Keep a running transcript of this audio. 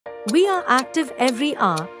We are active every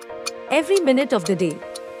hour, every minute of the day.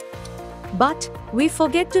 But we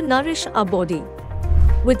forget to nourish our body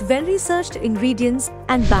with well-researched ingredients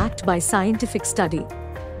and backed by scientific study.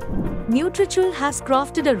 Nutritual has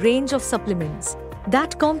crafted a range of supplements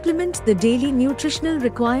that complement the daily nutritional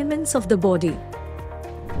requirements of the body.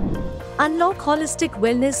 Unlock holistic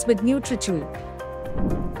wellness with Nutritual.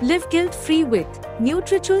 Live guilt-free with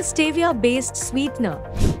Nutritual stevia-based sweetener.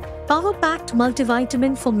 Power-packed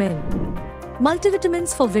multivitamin for men.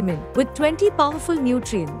 Multivitamins for women with 20 powerful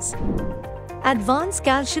nutrients. Advanced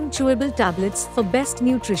calcium chewable tablets for best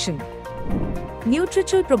nutrition.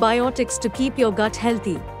 Nutritual probiotics to keep your gut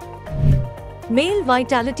healthy. Male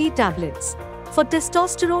vitality tablets for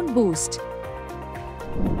testosterone boost.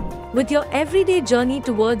 With your everyday journey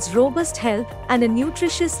towards robust health and a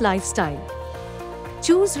nutritious lifestyle,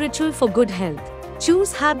 choose Ritual for good health.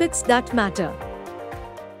 Choose habits that matter.